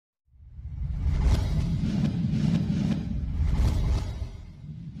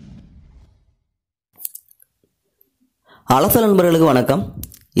அலசல் நண்பர்களுக்கு வணக்கம்.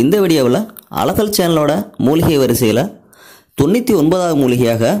 இந்த வீடியோவில் அலசல் சேனலோட மூலிகை வரிசையில் 99வது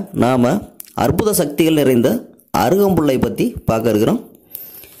மூலிகையாக நாம் அற்புத சக்திகள் நிறைந்த அருகம்புல்லை பற்றி பார்க்க இருக்கிறோம்.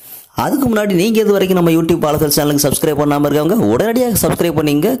 அதுக்கு முன்னாடி நீங்கள் இது வரைக்கும் நம்ம யூடியூப் அலசல் சேனலுக்கு சப்ஸ்கிரைப் பண்ணாமல் இருக்கவங்க உடனடியாக சப்ஸ்கிரைப்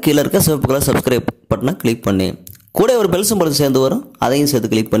பண்ணிங்க. கீழே இருக்க சிவப்பு கலர் சப்ஸ்கிரைப் பட்டனை கிளிக் பண்ணி கூட ஒரு பெல் சிம்பல் சேர்ந்து வரும், அதையும்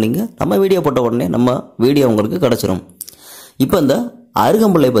சேர்த்து கிளிக் பண்ணிங்க. நம்ம வீடியோ போட்ட உடனே நம்ம வீடியோ உங்களுக்கு கிடச்சிரும். இப்போ இந்த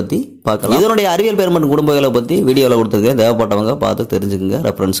அருகம்புல்லை பற்றி பார்க்கலாம். இதனுடைய அறிவியல் பெயர் மற்றும் குடும்பங்களை பற்றி வீடியோவில் கொடுத்துருக்கேன், தேவைப்பட்டவங்க பார்த்து தெரிஞ்சுக்குங்க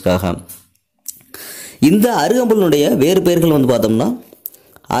ரெஃபரன்ஸ்க்காக. இந்த அருகம்புல்லுடைய வேறு பெயர்கள் வந்து பார்த்தோம்னா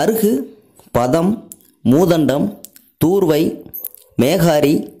அருகு, பதம், மூதண்டம், தூர்வை,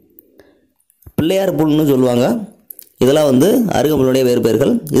 மேகாரி, பிள்ளையார் புல்னு சொல்லுவாங்க. இதெல்லாம் வந்து அருகம்புல்லுடைய வேறு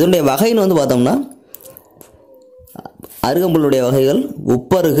பெயர்கள். இதனுடைய வகைன்னு வந்து பார்த்தோம்னா அருகம்புல்லுடைய வகைகள்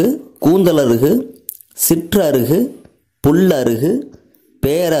உப்பருகு, கூந்தலருகு, சிற்றருகு, புல்லருகு,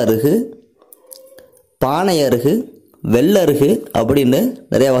 பேரருகு, பானை அருகு, வெள்ளருகு அப்படின்னு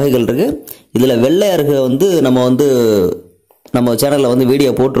நிறைய வகைகள் இருக்குது. இதில் வெள்ளை அருகு வந்து நம்ம சேனலில் வந்து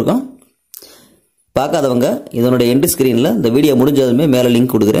வீடியோ போட்டிருக்கோம். பார்க்காதவங்க இதனுடைய எண்டு ஸ்க்ரீனில் இந்த வீடியோ முடிஞ்சதுமே மேலே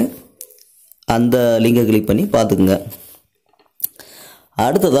லிங்க் கொடுக்குறேன், அந்த லிங்கை கிளிக் பண்ணி பார்த்துக்குங்க.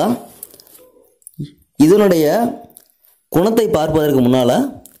 அடுத்ததாக இதனுடைய குணத்தை பார்ப்பதற்கு முன்னால்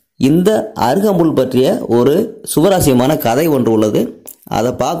இந்த அருகம்புல் பற்றிய ஒரு சுவராசியமான கதை ஒன்று உள்ளது.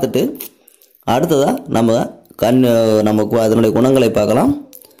 அதை பார்த்துட்டு அடுத்ததாக நமக்கு அதனுடைய குணங்களை பார்க்கலாம்.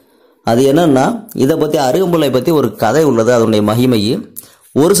 அது என்னன்னா, இதை பற்றி அருகம்புல்லை பற்றி ஒரு கதை உள்ளது. அதனுடைய மகிமை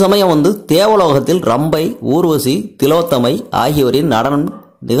ஒரு சமயம் வந்து தேவலோகத்தில் ரம்பை, ஊர்வசி, திலோத்தமை ஆகியோரின் நடனம்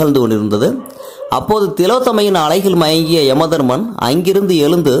நிகழ்ந்து கொண்டிருந்தது. அப்போது திலோத்தமையின் அலைகள் மயங்கிய யமதர்மன் அங்கிருந்து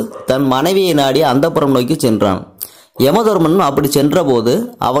எழுந்து தன் மனைவியை நாடி அந்தப்புறம் நோக்கி சென்றான். யமதர்மன் அப்படி சென்றபோது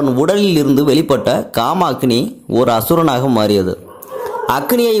அவன் உடலில் இருந்து வெளிப்பட்ட காம அக்னி ஒரு அசுரனாக மாறியது.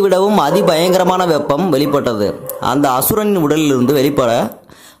 அக்னியை விடவும் அதிபயங்கரமான வெப்பம் வெளிப்பட்டது. அந்த அசுரனின் உடலில் இருந்து வெளிப்பட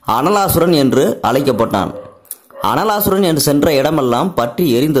அனலாசுரன் என்று அழைக்கப்பட்டான். அனலாசுரன் என்று சென்ற இடமெல்லாம் பற்றி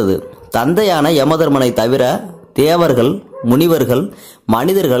எரிந்தது. தந்தையான யமதர்மனை தவிர தேவர்கள், முனிவர்கள்,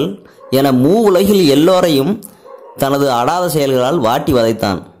 மனிதர்கள் என மூவுலகில் எல்லோரையும் தனது அடாத செயல்களால் வாட்டி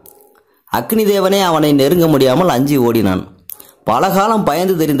வதைத்தான். அக்னி தேவனே அவனை நெருங்க முடியாமல் அஞ்சி ஓடினான். பல காலம்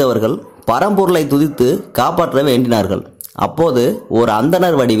பயந்து தெரிந்தவர்கள் பரம்பொருளை துதித்து காப்பாற்ற வேண்டினார்கள். அப்போது ஒரு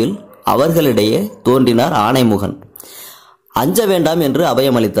அந்தணர் வடிவில் அவர்களிடையே தோன்றினார் ஆனைமுகன். அஞ்ச வேண்டாம் என்று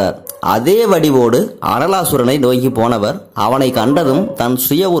அபயமளித்தார். அதே வடிவோடு அனலாசுரனை நோக்கி போனவர் அவனை கண்டதும் தன்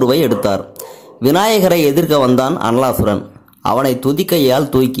சுய உருவை எடுத்தார். விநாயகரை எதிர்க்க வந்தான் அனலாசுரன். அவனை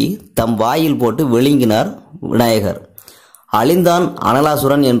துதிக்கையால் தூக்கி தம் வாயில் போட்டு விழுங்கினார் விநாயகர். அழிந்தான்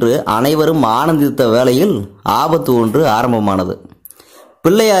அனலாசுரன் என்று அனைவரும் ஆனந்தித்த வேளையில் ஆபத்து ஒன்று ஆரம்பமானது.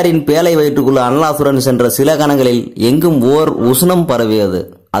 பிள்ளையாரின் பேலை வயிற்றுக்குள் அனலாசுரன் சென்ற சில கணங்களில் எங்கும் ஓர் உஷ்ணம் பரவியது.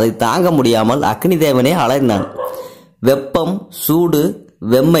 அதை தாங்க முடியாமல் அக்னி தேவனே அலறினான். வெப்பம், சூடு,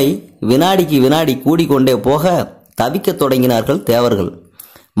 வெம்மை வினாடிக்கு வினாடி கூடிக்கொண்டே போக தவிக்க தொடங்கினார்கள் தேவர்கள்.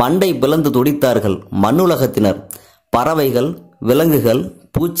 மண்டை பிளந்து துடித்தார்கள் மண்ணுலகத்தினர். பறவைகள், விலங்குகள்,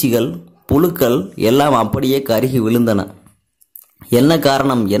 பூச்சிகள், புழுக்கள் எல்லாம் அப்படியே கருகி விழுந்தன. என்ன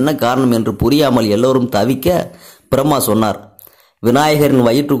காரணம் என்று புரியாமல் எல்லோரும் தவிக்க பிரம்மா சொன்னார், விநாயகரின்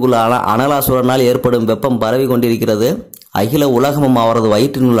வயிற்றுக்குள் அனலாசுரனால் ஏற்படும் வெப்பம் பரவி கொண்டிருக்கிறது. அகில உலகமும் அவரது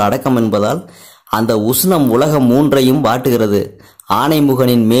வயிற்றினுள் அடக்கம் என்பதால் அந்த உஷ்ணம் உலகம் மூன்றையும் வாட்டுகிறது.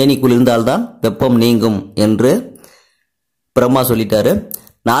 ஆனைமுகனின் மேனி குளிர்ந்தால்தான் வெப்பம் நீங்கும் என்று பிரம்மா சொல்லிட்டாரு.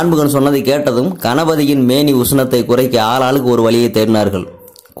 நான்முகன் சொன்னதை கேட்டதும் கணபதியின் மேனி உஷ்ணத்தை குறைக்க ஆளாளுக்கு ஒரு வழியை தேடினார்கள்.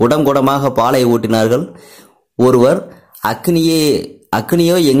 குடம் குடமாக பாலை ஊட்டினார்கள். ஒருவர்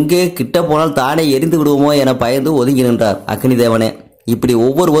அக்னியோ எங்கே கிட்ட போனால் தானே எரிந்து விடுவோமோ என பயந்து ஒதுங்கி நின்றார் அக்னி தேவனே. இப்படி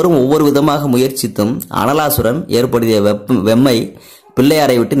ஒவ்வொருவரும் ஒவ்வொரு விதமாக முயற்சித்தும் அனலாசுரன் ஏற்படுத்திய வெம்மை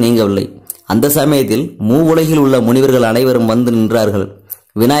பிள்ளையாரை விட்டு நீங்கவில்லை. அந்த சமயத்தில் மூவுலகில் உள்ள முனிவர்கள் அனைவரும் வந்து நின்றார்கள்.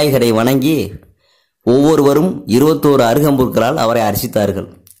 விநாயகரை வணங்கி ஒவ்வொருவரும் 21 அருகம்புற்களால் அவரை அர்ச்சித்தார்கள்.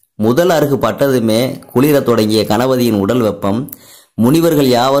 முதல் அருகு பட்டதுமே குளிரத் தொடங்கிய கணபதியின் உடல் வெப்பம்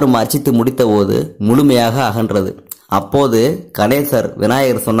முனிவர்கள் யாவரும் அர்ச்சித்து முடித்த போது முழுமையாக அகன்றது. அப்போது கணேசர்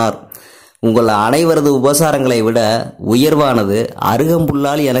விநாயகர் சொன்னார், உங்கள் அனைவரது உபசாரங்களை விட உயர்வானது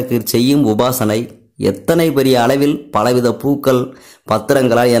அருகம்புல்லால் எனக்கு செய்யும் உபாசனை. எத்தனை பெரிய அளவில் பலவித பூக்கள்,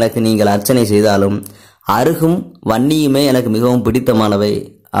 பத்திரங்களால் எனக்கு நீங்கள் அர்ச்சனை செய்தாலும் அருகும் வன்னியுமே எனக்கு மிகவும் பிடித்தமானவை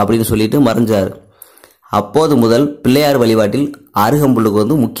அப்படின்னு சொல்லிட்டு மறைஞ்சார். அப்போது முதல் பிள்ளையார் வழிபாட்டில் அருகம்புல்லுக்கு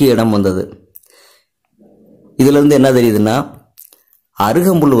வந்து முக்கிய இடம் வந்தது. இதிலிருந்து என்ன தெரியுதுன்னா,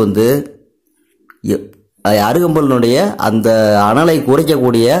 அருகம்புல் வந்து அருகம்புல்னுடைய அந்த அனலை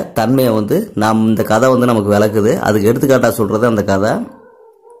குறைக்கக்கூடிய தன்மையை வந்து இந்த கதை வந்து நமக்கு விளக்குது. அதுக்கு எடுத்துக்காட்டாக சொல்கிறது அந்த கதை.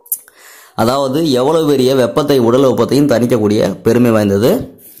 அதாவது எவ்வளவு பெரிய வெப்பத்தை, உடல் வெப்பத்தையும் தணிக்கக்கூடிய பெருமை வாய்ந்தது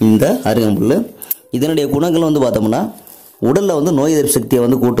இந்த அருகம்புல். இதனுடைய குணங்கள் வந்து பார்த்தோம்னா உடலில் வந்து நோய் எதிர்ப்பு சக்தியை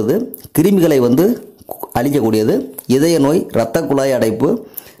வந்து கூட்டுது, கிருமிகளை வந்து அழிக்கக்கூடியது, இதய நோய், இரத்த குழாய் அடைப்பு,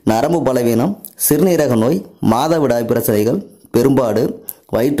 நரம்பு பலவீனம், சிறுநீரக நோய், மாதவிடாய் பிரச்சனைகள், பெரும்பாடு,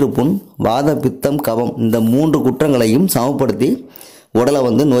 வயிற்றுப்புண், வாத பித்தம் கபம் இந்த 3 குற்றங்களையும் சமப்படுத்தி உடலை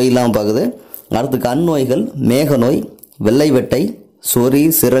வந்து நோய் இல்லாமல் பார்க்குது. அடுத்து கண் நோய்கள், மேக நோய், வெள்ளை வெட்டை, சொறி,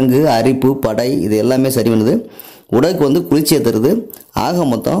 சிரங்கு, அரிப்பு, படை இது எல்லாமே சரி பண்ணுது. உடலுக்கு வந்து குளிர்ச்சியை தருது. ஆக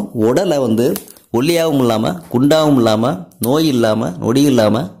மொத்தம் உடலை வந்து ஒல்லியாகவும் இல்லாமல் குண்டாகவும் இல்லாமல் நோய் இல்லாமல் நொடி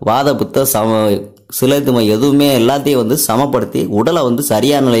இல்லாமல் வாத பித்த சிலைத்துமை எதுவுமே எல்லாத்தையும் வந்து சமப்படுத்தி உடலை வந்து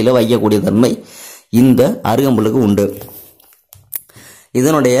சரியான நிலையில் வைக்கக்கூடிய தன்மை இந்த அருகம்புல்லுக்கு உண்டு.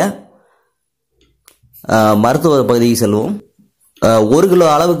 இதனுடைய மருத்துவ பகுதிக்கு செல்வோம். 1 கிலோ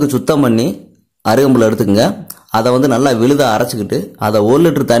அளவுக்கு சுத்தம் பண்ணி அருகம்புல் எடுத்துக்கங்க. அதை வந்து நல்லா விழுத அரைச்சிக்கிட்டு அதை 1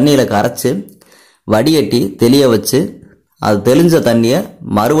 லிட்டர் தண்ணியில் கரைச்சி வடிகட்டி தெளிய வச்சு அது தெளிஞ்ச தண்ணியை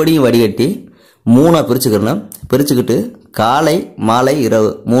மறுபடியும் வடிகட்டி 3 பிரிச்சுக்கணும். பிரிச்சுக்கிட்டு காலை மாலை இரவு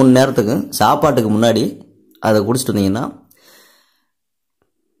 3 நேரத்துக்கு சாப்பாட்டுக்கு முன்னாடி அதை குடிச்சிட்டு வந்தீங்கன்னா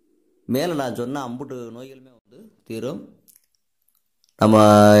மேலே நான் சொன்ன அம்புட்டு நோய்களுமே வந்து தீரும். நம்ம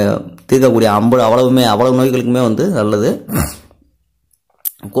தீர்க்கக்கூடிய அவ்வளவு நோய்களுக்குமே வந்து நல்லது.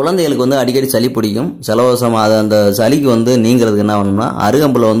 குழந்தைகளுக்கு வந்து அடிக்கடி சளி பிடிக்கும், செலவசம். அது அந்த சளிக்கு வந்து நீங்கிறதுக்கு என்ன பண்ணணும்னா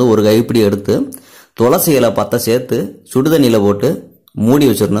அருகம்புல்லை வந்து 1 கைப்பிடி எடுத்து துளசி இலை 10 சேர்த்து சுடுதண்ணியில் போட்டு மூடி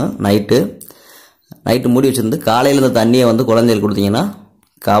வச்சிடணும். நைட்டு மூடி வச்சிருந்து காலையில் இந்த தண்ணியை வந்து குழந்தைகளுக்கு கொடுத்தீங்கன்னா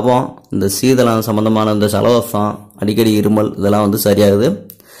கபம், இந்த சீதளம் சம்பந்தமான இந்த செலவசம், அடிக்கடி இருமல் இதெல்லாம் வந்து சரியாகுது.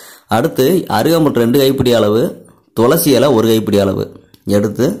 அடுத்து அருகம்புல் 2 கைப்பிடி அளவு, துளசி இலை 1 கைப்பிடி அளவு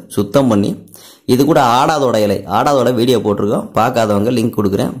எடுத்து சுத்தம் பண்ணி இது கூட ஆடாதோட வீடியோ போட்டிருக்கோம், பார்க்காதவங்க லிங்க்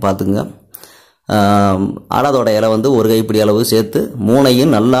கொடுக்குறேன் பார்த்துங்க. ஆடாதோட இலை வந்து 1 கைப்பிடி அளவு சேர்த்து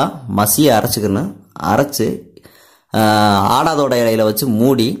 3ஐயும் நல்லா மசியை அரைச்சிக்கணும். அரைச்சி ஆடாதோட இலையில் வச்சு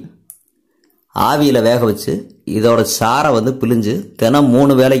மூடி ஆவியில் வேக வச்சு இதோட சாரை வந்து பிழிஞ்சு தினம்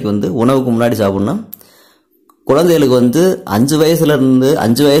 3 வேளைக்கு வந்து உணவுக்கு முன்னாடி சாப்பிட்ணும். குழந்தைகளுக்கு வந்து 5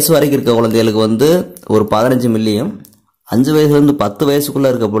 வயசு வரைக்கும் இருக்க குழந்தைகளுக்கு வந்து ஒரு 15 மில்லியும், 5 வயசுலேருந்து 10 வயசுக்குள்ளே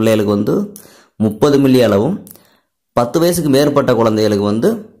இருக்க பிள்ளைகளுக்கு வந்து 30 மில்லி அளவும், 10 வயசுக்கு மேற்பட்ட குழந்தைகளுக்கு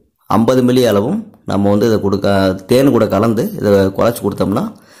வந்து 50 மில்லி அளவும் நம்ம வந்து இதை தேன் கூட கலந்து இதை குழச்சி கொடுத்தோம்னா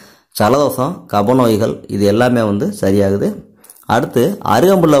சலதோஷம், கபநோய்கள் இது எல்லாமே வந்து சரியாகுது. அடுத்து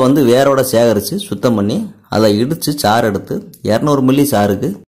அருகம்புல்லை வந்து வேரோட சேகரித்து சுத்தம் பண்ணி அதை இடித்து சாறு எடுத்து 200 மில்லி சாருக்கு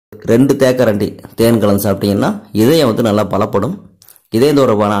 2 தேக்கரண்டி தேன் கலந்து சாப்பிட்டீங்கன்னா இதயம் வந்து நல்லா பலப்படும். இதயம்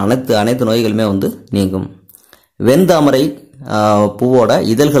தொடர்பான அனைத்து நோய்களுமே வந்து நீங்கும். வெண்தாமரை பூவோட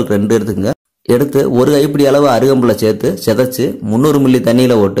இதழ்கள் 2 எடுத்துக்கங்க. எடுத்து 1 கைப்பிடி அளவு அருகம்புல்லை சேர்த்து சிதைச்சு 300 மில்லி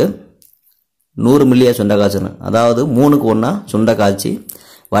தண்ணியில் போட்டு 100 மில்லியாக சுண்டை காய்ச்சணும். அதாவது 3க்கு 1 சுண்டை காய்ச்சி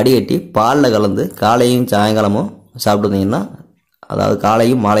வடிகட்டி பாலில் கலந்து காலையும் சாயங்காலமும் சாப்பிட்டு வந்தீங்கன்னா, அதாவது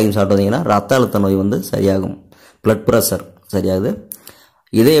காலையும் மாலையும் சாப்பிட்டு வந்தீங்கன்னா ரத்த அழுத்த நோய் வந்து சரியாகும், பிளட் ப்ரெஷர் சரியாகுது,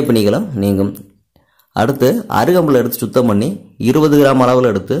 இதய பிணிகளும் நீங்கும். அடுத்து அருகம்புல்லை எடுத்து சுத்தம் பண்ணி 20 கிராம் அளவில்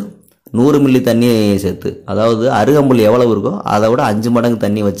எடுத்து 100 மில்லி தண்ணியை சேர்த்து, அதாவது அருகம்புல் எவ்வளவு இருக்கோ அதை விட 5 மடங்கு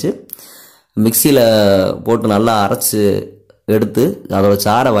தண்ணி வச்சு மிக்சியில் போட்டு நல்லா அரைச்சி எடுத்து அதோட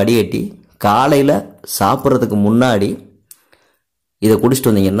சாரை வடிகட்டி காலையில் சாப்பிட்றதுக்கு முன்னாடி இதை குடிச்சிட்டு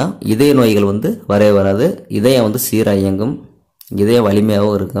வந்தீங்கன்னா இதய நோய்கள் வந்து வரவே வராது. இதயம் வந்து சீராக இயங்கும், இதயம்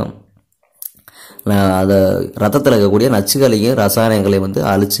வலிமையாகவும் இருக்கும். அதை ரத்தத்தில் இருக்கக்கூடிய நச்சுகளையும் ரசாயனங்களையும் வந்து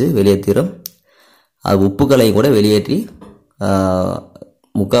அழித்து வெளியேற்றிடும். அது உப்புக்களையும் கூட வெளியேற்றி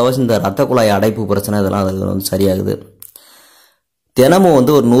முக்கால்வாசி இந்த ரத்த குழாய் அடைப்பு பிரச்சனை இதெல்லாம் அதில் வந்து சரியாகுது. தினமும்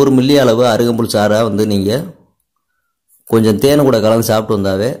வந்து ஒரு 100 மில்லி அளவு அருகம்புல் சாரை வந்து நீங்கள் கொஞ்சம் தேன் கூட கலந்து சாப்பிட்டு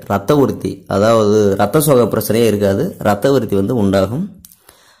வந்தாவே ரத்த விருத்தி, அதாவது ரத்த சோகை பிரச்சனையே இருக்காது, ரத்த விருத்தி வந்து உண்டாகும்.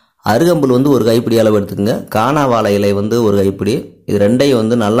 அருகம்புல் வந்து 1 கைப்பிடி அளவு எடுத்துக்கங்க. காணாவாழை இலை வந்து 1 கைப்பிடி, இது 2ஐயும்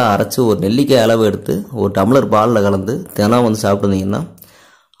வந்து நல்லா அரைச்சி ஒரு நெல்லிக்காய் அளவு எடுத்து 1 டம்ளர் பாலில் கலந்து தினம் வந்து சாப்பிட்டு வந்தீங்கன்னா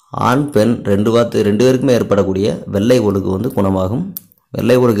ஆண் பெண் 2 பேருக்குமே ஏற்படக்கூடிய வெள்ளை ஒழுக்கு வந்து குணமாகும்.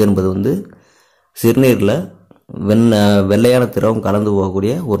 வெள்ளை ஒழுக்கு என்பது வந்து சிறுநீரில் வெள்ளையான திரவம் கலந்து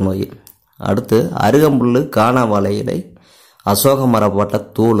போகக்கூடிய ஒரு நோய். அடுத்து அருகம்புல், காணாவாழை இலை, அசோக மரப்பட்ட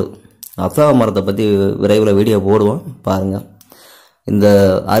தூள். அசோக மரத்தை பற்றி விரைவில் வீடியோ போடுவோம் பாருங்கள். இந்த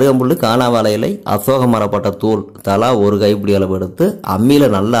அருகம்புல், காணாவாழை இலை, அசோக மரப்பட்ட தூள் தலா 1 கைப்பிடி அளவு எடுத்து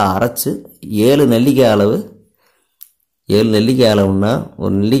அம்மியில் நல்லா அரைச்சி 7 நெல்லிக்காய் அளவுன்னா,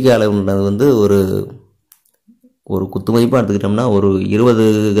 ஒரு நெல்லிக்காய் அளவுன்றது வந்து ஒரு குத்து மதிப்பாக எடுத்துக்கிட்டோம்னா ஒரு 20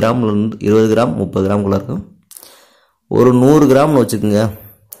 கிராம் 30 கிராம்குள்ளே இருக்கும். ஒரு 100 கிராம்னு வச்சுக்கோங்க.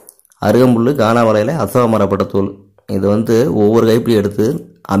 அருகம்புல், காணாவாழை இலை, அசோக மரப்பட்ட தூள் இது வந்து ஒவ்வொரு கைப்பிடி எடுத்து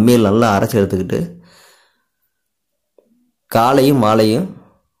அம்மியில் நல்லா அரைச்சி எடுத்துக்கிட்டு காலையும் மாலையும்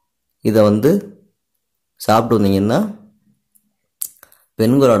இதை வந்து சாப்பிட்டு வந்தீங்கன்னா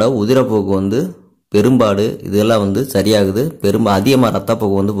பெண்களோட உதிரப்போக்கு வந்து பெரும்பாடு இதெல்லாம் வந்து சரியாகுது. அதிகமாக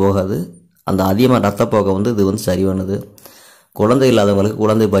ரத்தப்போக்கு வந்து போகாது. அந்த அதிகமாக ரத்தப்போக்கை வந்து இது வந்து சரி பண்ணுது. குழந்தை இல்லாதவங்களுக்கு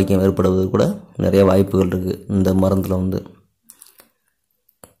குழந்தை பாக்கியம் ஏற்படுவது கூட நிறைய வாய்ப்புகள் இருக்குது. இந்த மருந்தில் வந்து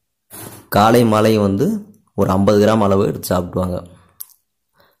காலை மாலையும் வந்து ஒரு 50 கிராம் அளவு எடுத்து சாப்பிடுவாங்க.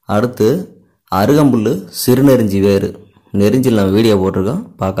 அடுத்து அருகம்புல் சிறுநெறிஞ்சி வேறு, நெறிஞ்சில் நம்ம வீடியோ போட்டிருக்கோம்,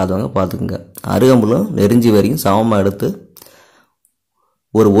 பார்க்காதவங்க பார்த்துக்குங்க. அருகம்புல்லும் நெறிஞ்சி வேறையும் சமமாக எடுத்து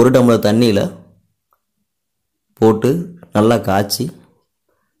ஒரு டம்ளர் தண்ணியில் போட்டு நல்லா காய்ச்சி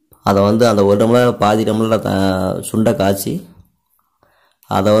அதை வந்து அந்த 1 டம்ளர் பாதி டம்ளர் சுண்டை காய்ச்சி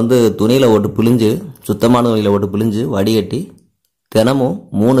அதை வந்து துணியில் போட்டு பிழிஞ்சு, சுத்தமான துணியில் போட்டு பிழிஞ்சு வடிகட்டி தினமும்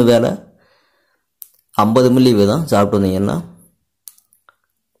 3 வேளை 50 மில்லி வீதம் சாப்பிட்டு வந்தீங்கன்னா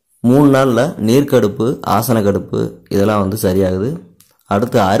 3 நாளில் நீர்க்கடுப்பு, ஆசனக்கடுப்பு இதெல்லாம் வந்து சரியாகுது.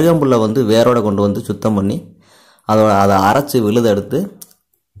 அடுத்து அருகம்புல்லை வந்து வேரோட கொண்டு வந்து சுத்தம் பண்ணி அதை அரைச்சி விழுத எடுத்து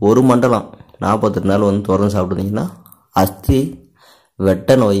 1 மண்டலம் 48 நாள் வந்து தொடர்ந்து சாப்பிட்டுருந்தீங்கன்னா அஸ்தி,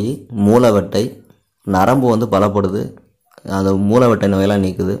 வெட்டை நோய், மூளைவெட்டை, நரம்பு வந்து பலப்படுது, அந்த மூளைவெட்டை நோயெல்லாம்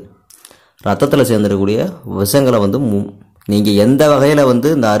நீக்குது. ரத்தத்தில் சேர்ந்துடக்கூடிய விஷங்களை வந்து நீங்கள் எந்த வகையில் வந்து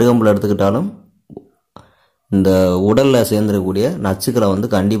இந்த அருகம்புல் எடுத்துக்கிட்டாலும் இந்த உடலில் சேர்ந்துடக்கூடிய நச்சுக்களை வந்து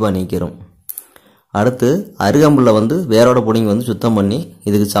கண்டிப்பாக நீக்கிறோம். அடுத்து அருகம்புல்லை வந்து வேரோட பிடிங்கி வந்து சுத்தம் பண்ணி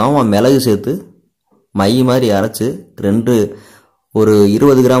இதுக்கு சமமாக மிளகு சேர்த்து மை மாதிரி அரைச்சி ஒரு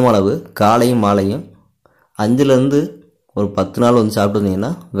 20 கிராம் அளவு காலையும் மாலையும் 5லேருந்து ஒரு 10 நாள் வந்து சாப்பிட்டு வந்தீங்கன்னா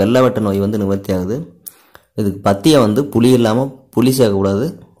வெள்ளை வெட்டை நோய் வந்து நிவர்த்தி ஆகுது. இதுக்கு பத்தியை வந்து புளி இல்லாமல் புளி சேர்க்கக்கூடாது,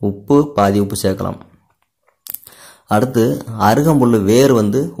 பாதி உப்பு சேர்க்கலாம். அடுத்து அருகம்புல் வேர்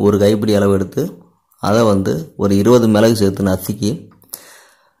வந்து ஒரு கைப்பிடி அளவு எடுத்து அதை வந்து ஒரு 20 மிளகு சேர்த்து நசுக்கி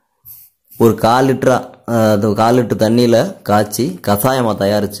ஒரு 1/4 லிட்டர் தண்ணியில் காய்ச்சி கஷாயமாக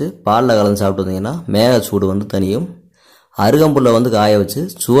தயாரித்து பாலில் கலந்து சாப்பிட்டு வந்தீங்கன்னா மேக சூடு வந்து தனியும். அருகம்புல்லை வந்து காய வச்சு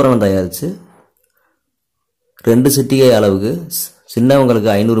சூரணம் தயாரித்து 2 சிட்டிகை அளவுக்கு, சின்னவங்களுக்கு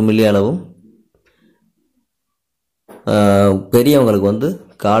 500 மில்லி அளவும், பெரியவங்களுக்கு வந்து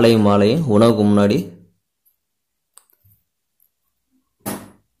காலையும் மாலையும் உணவுக்கு முன்னாடி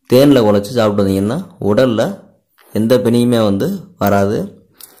தேனில் குழச்சி சாப்பிட்டு வந்தீங்கன்னா உடலில் எந்த பிணியுமே வந்து வராது.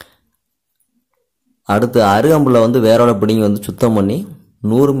 அடுத்து அருகம்புல்லை வந்து வேரோட பிடிங்கி வந்து சுத்தம் பண்ணி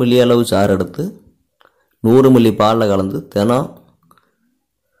 100 மில்லி அளவு சாறு எடுத்து 100 மில்லி பாலில் கலந்து தினம்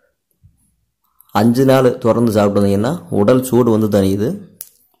 5 நாள் தொடர்ந்து சாப்பிட்டு வந்தீங்கன்னா உடல் சூடு வந்து தணியுது.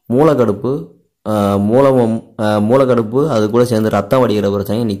 மூலக்கடுப்பு அது கூட சேர்ந்து ரத்தம் வடிகிற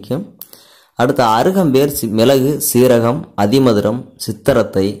பிரச்சனையும் நிற்கும். அடுத்து அருகம்பேர், மிளகு, சீரகம், அதிமதுரம்,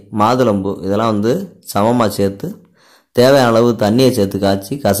 சித்தரத்தை, மாதுளம்பு இதெல்லாம் வந்து சமமாக சேர்த்து தேவையான அளவு தண்ணியை சேர்த்து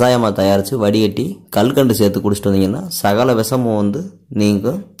காய்ச்சி கஷாயமாக தயாரித்து வடிகட்டி கல்கண்டு சேர்த்து குடிச்சிட்டு வந்தீங்கன்னா சகல விஷமும் வந்து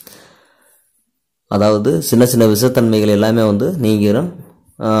நீங்கும். அதாவது சின்ன சின்ன விஷத்தன்மைகள் எல்லாமே வந்து நீங்கிடும்.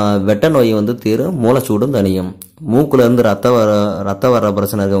 வெட்ட நோய் வந்து தீரும், மூளைச்சூடும் தனியும். மூக்குலேருந்து ரத்தம் வர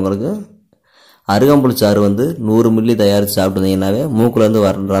பிரச்சனை இருக்கவங்களுக்கு அருகம்புல் சாறு வந்து 100 மில்லி தயாரித்து சாப்பிட்டுருந்தீங்கன்னாவே மூக்குலேருந்து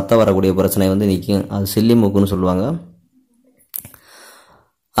ரத்தம் வரக்கூடிய பிரச்சனை வந்து நிற்கும். அது சில்லி மூக்குன்னு சொல்லுவாங்க.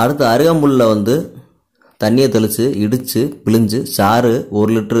 அடுத்து அருகம்புல்லில் வந்து தண்ணியை தெளித்து இடித்து பிழிஞ்சு சாறு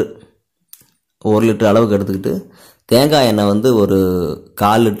 1 லிட்டரு அளவுக்கு எடுத்துக்கிட்டு தேங்காய் எண்ணெய் வந்து ஒரு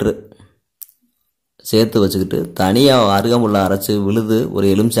 1/4 லிட்டரு சேர்த்து வச்சுக்கிட்டு தனியாக அருகம்புல்லை அரைச்சி விழுது ஒரு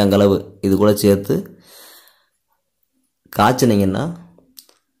எலுமிச்சங்களவு இது கூட சேர்த்து காய்ச்சினீங்கன்னா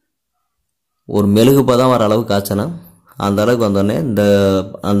ஒரு மெழுகு பதம் வர அளவுக்கு காய்ச்சணும். அந்த அளவுக்கு வந்தோடனே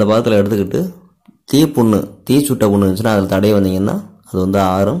அந்த பதத்தில் எடுத்துக்கிட்டு தீ சுட்ட புண்ணு இருந்துச்சுன்னா அதில் தடவி வந்தீங்கன்னா அது வந்து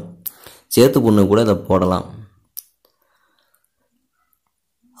ஆறும். சேத்து புண்ணு கூட இதை போடலாம்.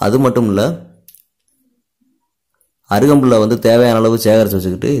 அது மட்டும் இல்லை, அருகம்புல்லை வந்து தேவையான அளவு சேகரித்து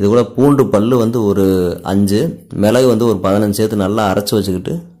வச்சுக்கிட்டு இது கூட பூண்டு பல் வந்து ஒரு 5, மிளகு வந்து ஒரு 15 சேர்த்து நல்லா அரைச்சி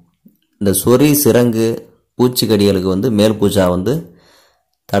வச்சுக்கிட்டு இந்த சொறி, சிரங்கு, பூச்சிக்கடிகளுக்கு வந்து மேல் பூச்சா வந்து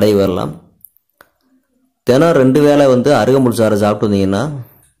தடவி வரலாம். தினம் 2 வேளை வந்து அருகம்புல் சாறை சாப்பிட்டு வந்தீங்கன்னா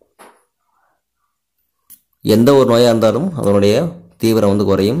எந்த ஒரு நோயாக இருந்தாலும் அதனுடைய தீவிரம் வந்து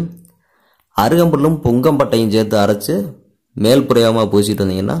குறையும். அருகம்புல்லும் புங்கம்பட்டையும் சேர்த்து அரைச்சி மேல் புறையமாக பூசிட்டு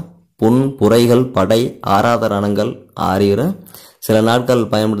வந்தீங்கன்னா புண், புரைகள், படை, ஆறாத ரணங்கள் ஆறிடும். சில நாட்கள்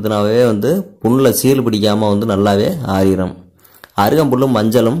பயன்படுத்தினாவே வந்து புண்ணில் சீல் பிடிக்காமல் வந்து நல்லாவே ஆறிடும். அருகம்புல்லும்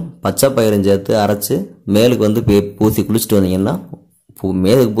மஞ்சளும் பச்சை பயிரும் சேர்த்து அரைச்சி மேலுக்கு வந்து பூசி குளிச்சுட்டு வந்தீங்கன்னா,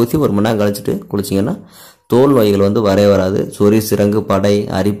 மேலுக்கு பூசி 1 மணி நேரம் கழிச்சிட்டு குளிச்சிங்கன்னா தோல் நோய்கள் வந்து வராது. சொறி, சிரங்கு, படை,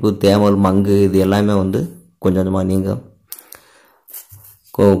 அரிப்பு, தேமல், மங்கு இது எல்லாமே வந்து கொஞ்சம் கொஞ்சமாக நீங்கும்.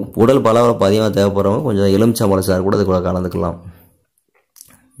 உடல் பலவரப்பு அதிகமாக தேவைப்படுறவங்க கொஞ்சம் எலுமிச்சம்பழ சாறு கூட இது கூட கலந்துக்கலாம்.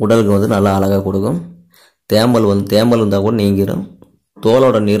 உடலுக்கு வந்து நல்லா அழகாக கொடுக்கும். தேமல் இருந்தால் கூட நீங்கிடும்.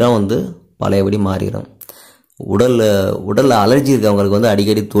 தோலோட நிறம் வந்து பழையபடி மாறிடும். உடலில் அலர்ஜி இருக்கவங்களுக்கு வந்து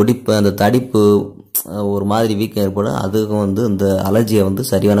அடிக்கடி அந்த தடிப்பு, ஒரு மாதிரி வீக்கம் ஏற்படும். அதுக்கும் வந்து இந்த அலர்ஜியை வந்து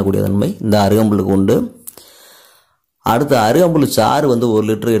சரி பண்ணக்கூடிய தன்மை இந்த அருகம்புல்லுக்கு உண்டு. அடுத்து அருகம்புல் சாறு வந்து 1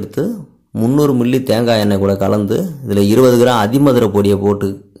 லிட்டர் எடுத்து 300 மில்லி தேங்காய் எண்ணெய் கூட கலந்து இதில் 20 கிராம் அதிமதுரை பொடியை போட்டு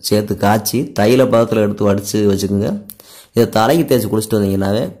சேர்த்து காய்ச்சி தைல பாத்திரத்தில் எடுத்து வடித்து வச்சுக்கோங்க. இதை தலைக்கு தேய்ச்சி குளிச்சுட்டு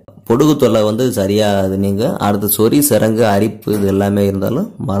வந்தீங்கன்னாவே பொடுகு தொல்லை வந்து சரியாக அது நீங்கள் அடுத்து சொறி சிரங்கு அரிப்பு இது எல்லாமே இருந்தாலும்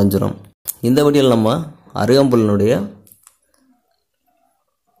மறைஞ்சிரும். இந்த வீடியோவில் நம்ம அருகம்புல்லினுடைய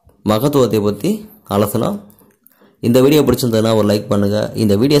மகத்துவத்தை பற்றி அலசலாம். இந்த வீடியோ பிடிச்சிருந்ததுன்னா ஒரு லைக் பண்ணுங்கள்.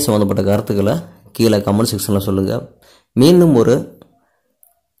 இந்த வீடியோ சம்மந்தப்பட்ட கருத்துக்களை கீழே கமெண்ட் செக்ஷனில் சொல்லுங்கள். மீண்டும் ஒரு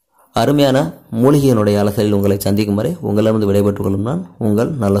அருமையான மூலிகையினுடைய அலசலில் உங்களை சந்திக்கும் வரை உங்களிடமிருந்து விடைபெற்றுக் கொள்ளும் நான்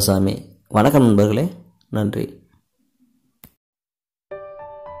உங்கள் நல்லசாமி. வணக்கம் நண்பர்களே, நன்றி.